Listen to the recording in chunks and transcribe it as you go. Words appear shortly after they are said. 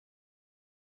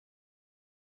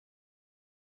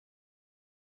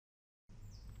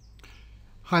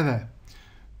Hi there.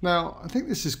 Now, I think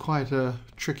this is quite a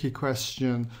tricky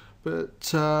question, but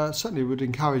certainly would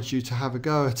encourage you to have a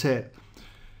go at it.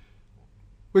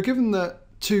 We're given that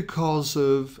 2 cos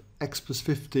of x plus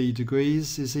 50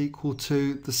 degrees is equal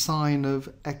to the sine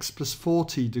of x plus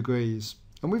 40 degrees.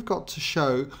 And we've got to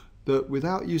show that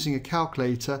without using a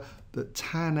calculator, that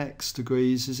tan x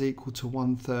degrees is equal to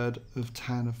 1/3 of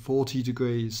tan of 40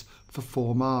 degrees for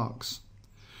 4 marks.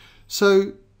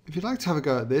 So if you'd like to have a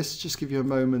go at this, just give you a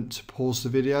moment to pause the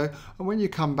video, and when you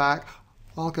come back,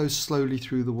 I'll go slowly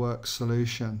through the work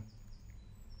solution.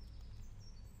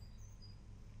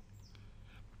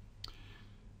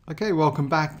 Okay, welcome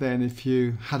back then if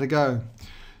you had a go.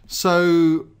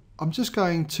 So I'm just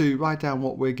going to write down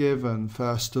what we're given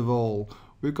first of all.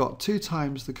 We've got 2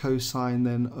 times the cosine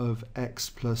then of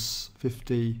x plus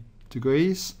 50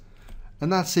 degrees,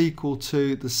 and that's equal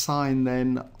to the sine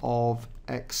then of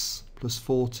x plus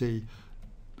 40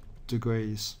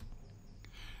 degrees.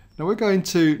 Now we're going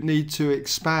to need to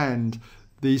expand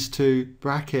these 2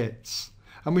 brackets,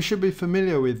 and we should be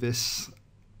familiar with this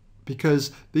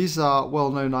because these are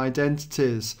well-known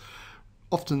identities,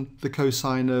 often the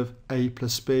cosine of a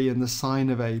plus b and the sine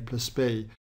of a plus b.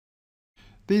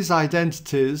 These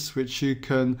identities, which you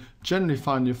can generally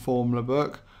find in your formula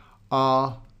book,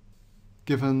 are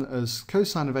given as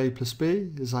cosine of a plus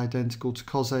b is identical to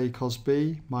cos a cos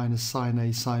b minus sine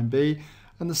a sine b,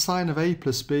 and the sine of a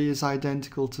plus b is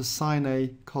identical to sine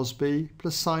a cos b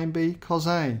plus sine b cos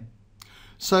a.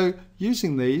 So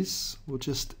using these, we'll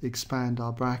just expand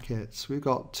our brackets. We've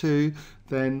got 2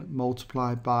 then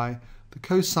multiplied by the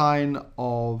cosine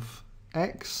of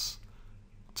x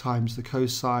times the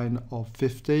cosine of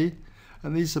 50,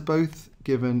 and these are both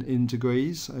given in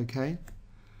degrees, okay?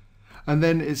 And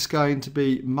then it's going to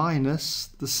be minus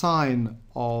the sine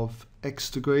of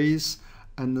x degrees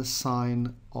and the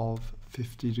sine of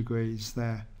 50 degrees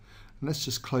there. And let's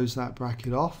just close that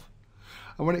bracket off.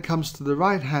 And when it comes to the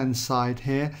right hand side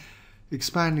here,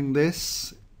 expanding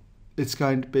this, it's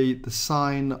going to be the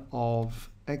sine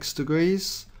of x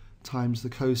degrees times the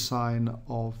cosine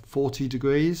of 40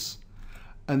 degrees,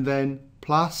 and then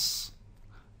plus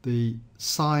the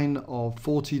sine of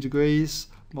 40 degrees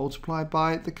multiplied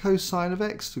by the cosine of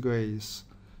x degrees.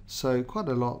 So quite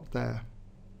a lot there.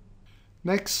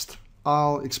 Next,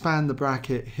 I'll expand the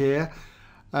bracket here,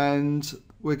 and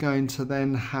we're going to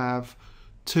then have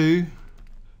 2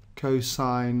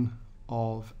 cosine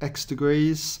of x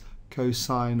degrees,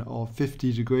 cosine of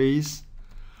 50 degrees,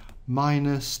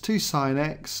 minus 2 sine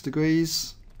x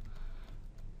degrees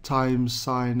times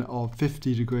sine of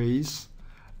 50 degrees,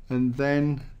 and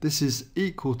then this is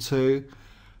equal to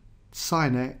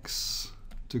sine x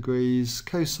degrees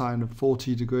cosine of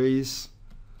 40 degrees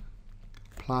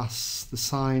plus the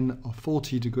sine of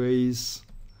 40 degrees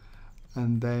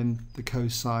and then the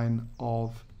cosine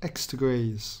of x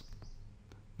degrees.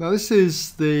 Now this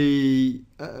is the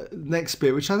next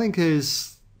bit, which I think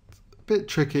is a bit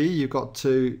tricky. You've got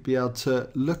to be able to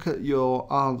look at your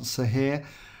answer here,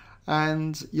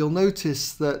 and you'll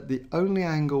notice that the only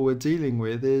angle we're dealing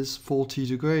with is 40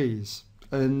 degrees,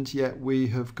 and yet we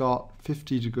have got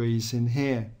 50 degrees in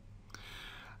here.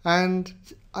 And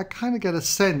I kind of get a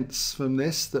sense from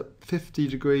this that 50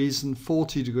 degrees and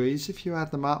 40 degrees, if you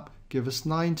add them up, give us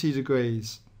 90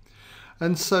 degrees.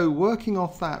 And so working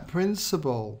off that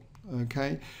principle,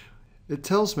 okay, it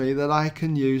tells me that I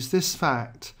can use this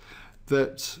fact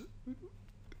that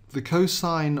the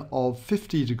cosine of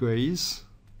 50 degrees,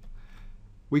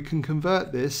 we can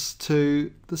convert this to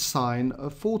the sine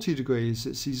of 40 degrees.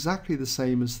 It's exactly the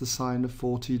same as the sine of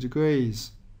 40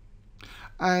 degrees.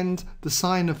 And the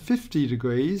sine of 50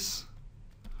 degrees,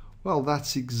 well,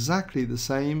 that's exactly the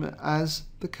same as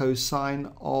the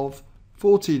cosine of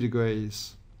 40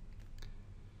 degrees.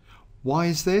 Why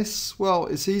is this? Well,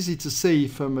 it's easy to see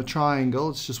from a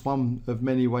triangle. It's just one of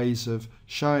many ways of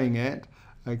showing it,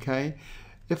 okay?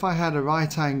 If I had a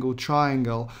right angled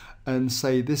triangle and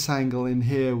say this angle in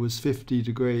here was 50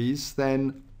 degrees,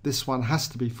 then this one has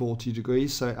to be 40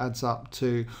 degrees, so it adds up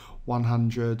to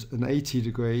 180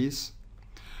 degrees.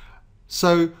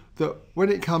 So that when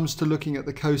it comes to looking at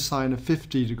the cosine of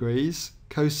 50 degrees,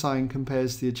 cosine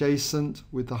compares the adjacent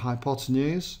with the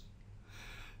hypotenuse.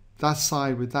 That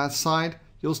side with that side,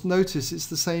 you'll notice it's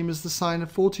the same as the sine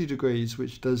of 40 degrees,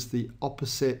 which does the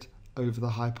opposite over the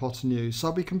hypotenuse. So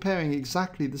I'll be comparing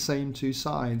exactly the same 2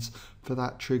 sides for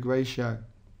that trig ratio.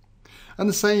 And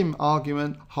the same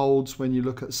argument holds when you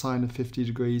look at sine of 50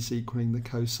 degrees equaling the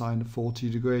cosine of 40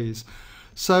 degrees.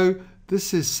 So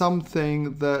this is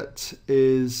something that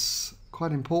is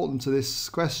quite important to this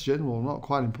question. Well, not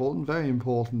quite important, very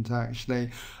important actually.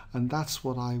 And that's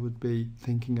what I would be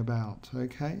thinking about,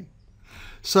 okay?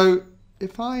 So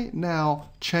if I now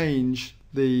change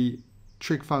the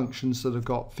trig functions that have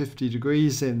got 50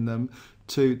 degrees in them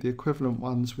to the equivalent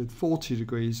ones with 40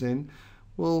 degrees in,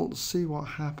 we'll see what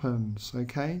happens,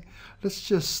 okay? Let's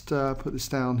just put this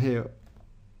down here.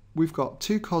 We've got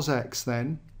 2 cos x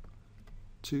then,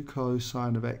 2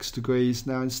 cosine of x degrees.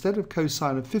 Now instead of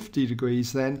cosine of 50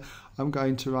 degrees then, I'm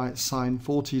going to write sine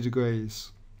 40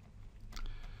 degrees.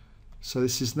 So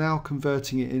this is now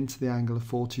converting it into the angle of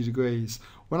 40 degrees.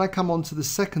 When I come on to the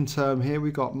second term here,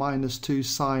 we've got minus 2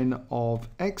 sine of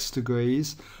x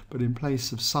degrees, but in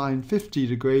place of sine 50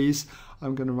 degrees,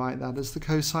 I'm going to write that as the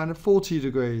cosine of 40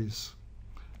 degrees.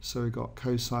 So we've got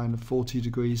cosine of 40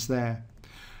 degrees there.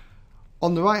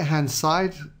 On the right hand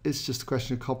side, it's just a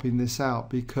question of copying this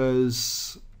out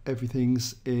because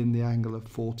everything's in the angle of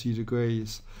 40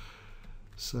 degrees.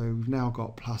 So we've now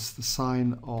got plus the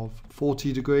sine of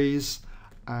 40 degrees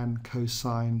and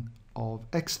cosine of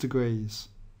x degrees.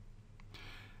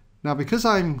 Now because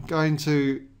I'm going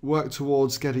to work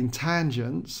towards getting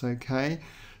tangents, okay,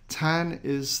 tan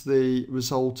is the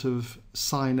result of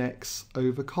sine x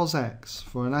over cos x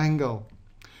for an angle.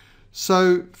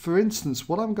 So for instance,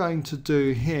 what I'm going to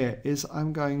do here is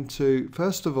I'm going to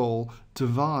first of all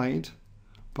divide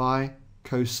by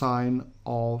cosine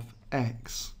of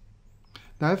x.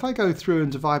 Now if I go through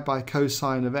and divide by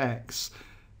cosine of x,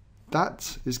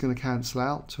 that is going to cancel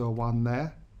out to a 1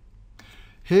 there.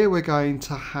 Here we're going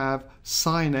to have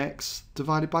sine x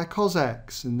divided by cos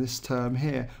x in this term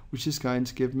here, which is going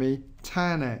to give me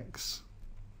tan x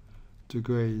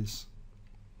degrees.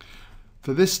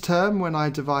 For this term, when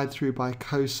I divide through by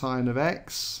cosine of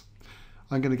x,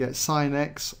 I'm going to get sine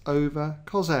x over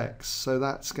cos x. So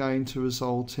that's going to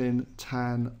result in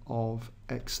tan of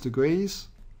x degrees.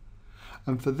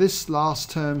 And for this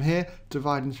last term here,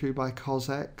 dividing through by cos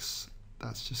x,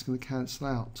 that's just going to cancel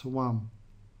out to 1.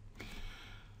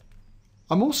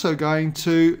 I'm also going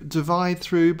to divide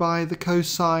through by the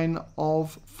cosine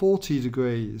of 40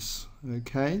 degrees,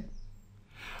 okay?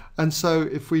 And so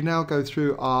if we now go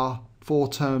through our 4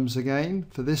 terms again,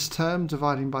 for this term,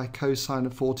 dividing by cosine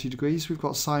of 40 degrees, we've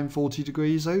got sine 40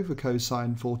 degrees over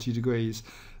cosine 40 degrees.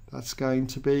 That's going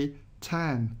to be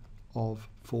tan of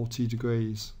 40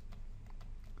 degrees.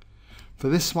 For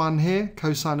this one here,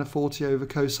 cosine of 40 over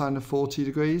cosine of 40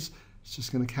 degrees, it's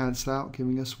just going to cancel out,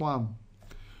 giving us 1.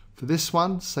 For this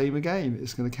one, same again,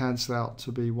 it's going to cancel out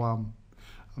to be 1.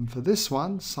 And for this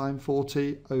one, sine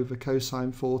 40 over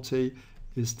cosine 40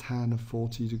 is tan of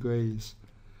 40 degrees.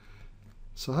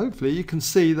 So hopefully you can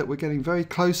see that we're getting very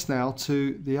close now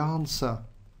to the answer,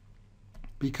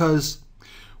 because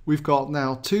we've got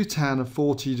now 2 tan of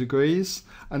 40 degrees,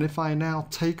 and if I now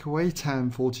take away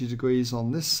tan 40 degrees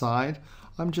on this side,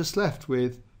 I'm just left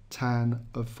with tan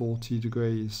of 40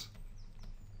 degrees.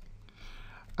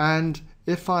 And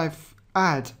if I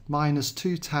add minus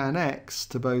 2 tan x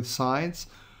to both sides,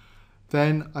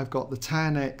 then I've got the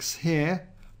tan x here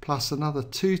plus another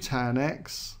 2 tan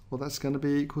x. Well, that's going to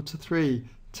be equal to 3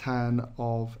 tan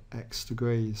of x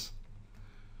degrees.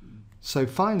 So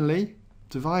finally,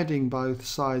 dividing both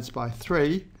sides by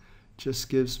 3 just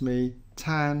gives me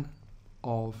tan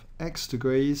of x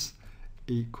degrees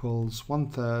equals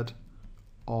 1/3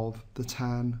 of the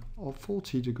tan of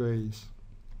 40 degrees.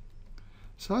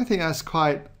 So I think that's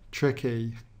quite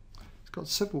tricky. It's got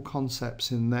several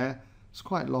concepts in there. It's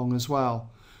quite long as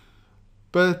well.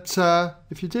 But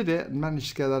if you did it and managed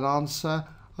to get that answer,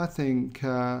 I think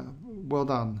well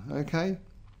done, okay?